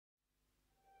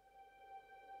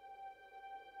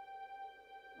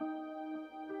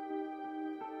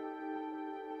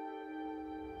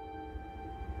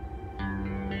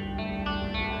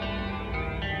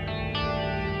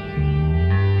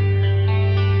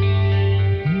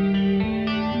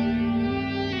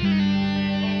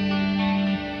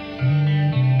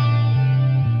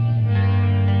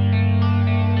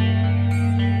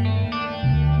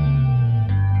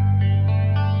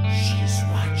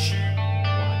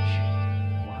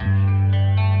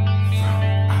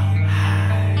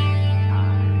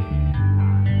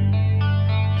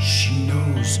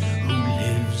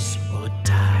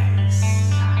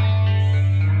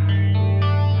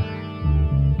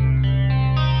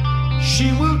She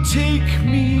will take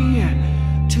me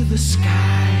to the sky.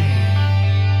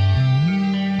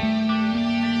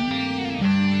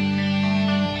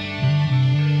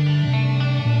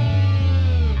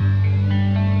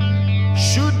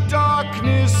 Should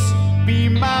darkness be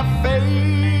my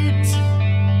fate,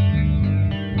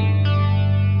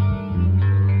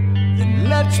 then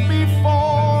let me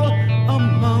fall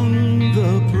among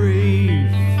the brave.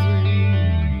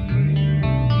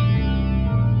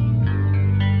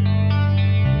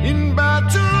 In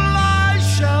battle I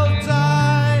shall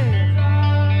die,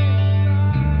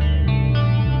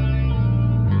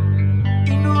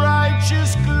 in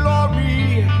righteous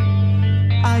glory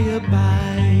I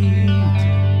abide.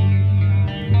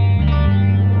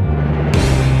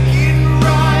 In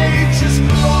righteous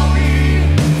glory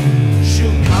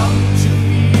she'll come to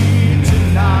me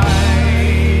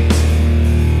tonight.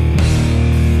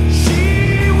 She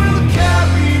will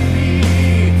carry me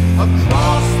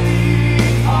across the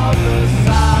other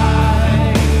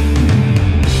side.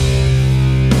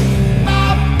 My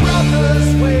brothers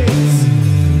wait,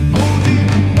 Odin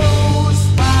knows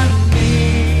my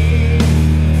name.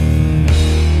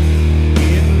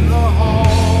 In the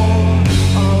hall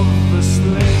of the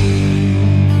slain,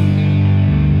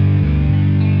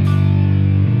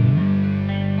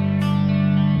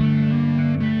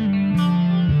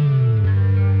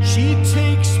 she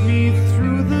takes me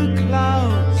through the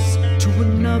clouds to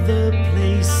another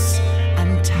place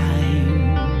and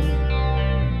time,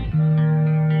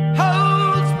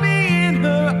 holds me in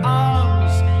her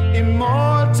arms,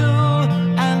 immortal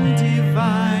and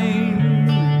divine.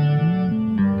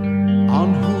 On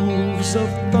hooves of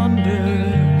thunder,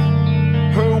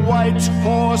 her white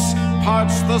horse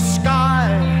parts the sky.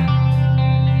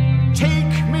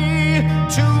 Take me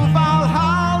to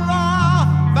Valhalla,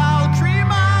 Valkyrie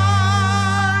mine.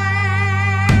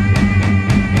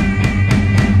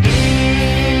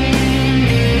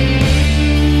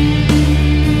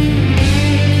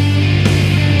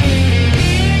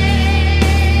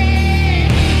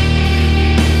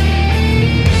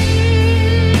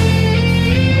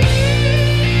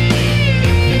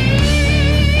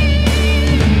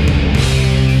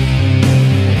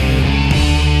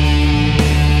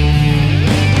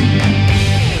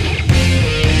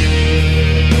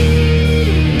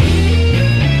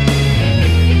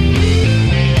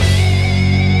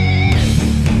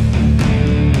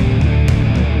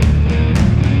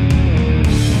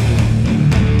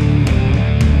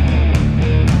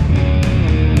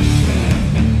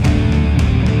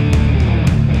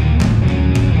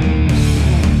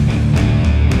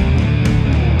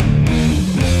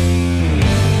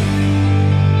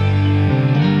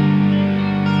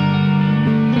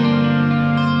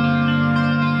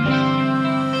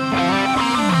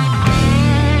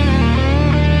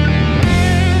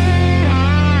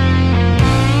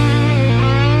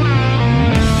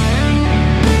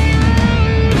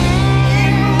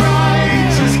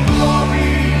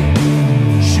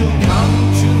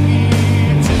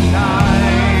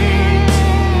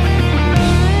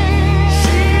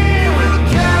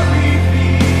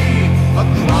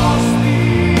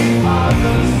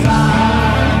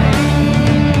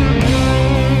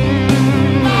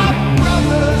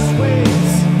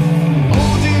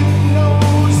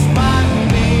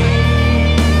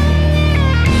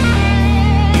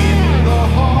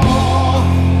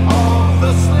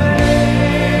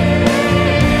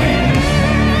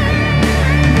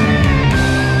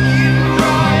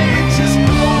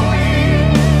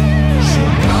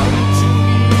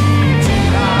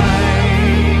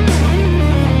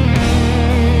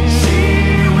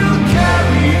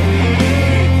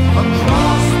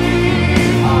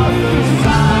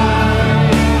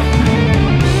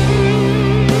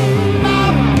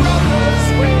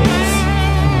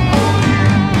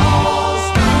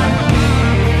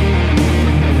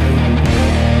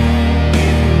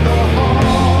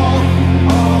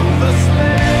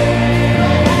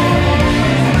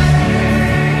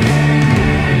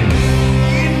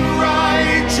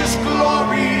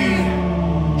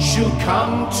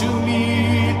 Come to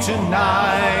me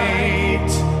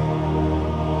tonight.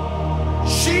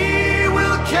 She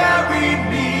will carry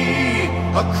me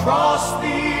across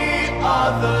the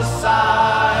other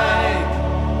side.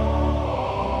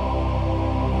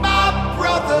 My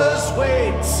brothers wait.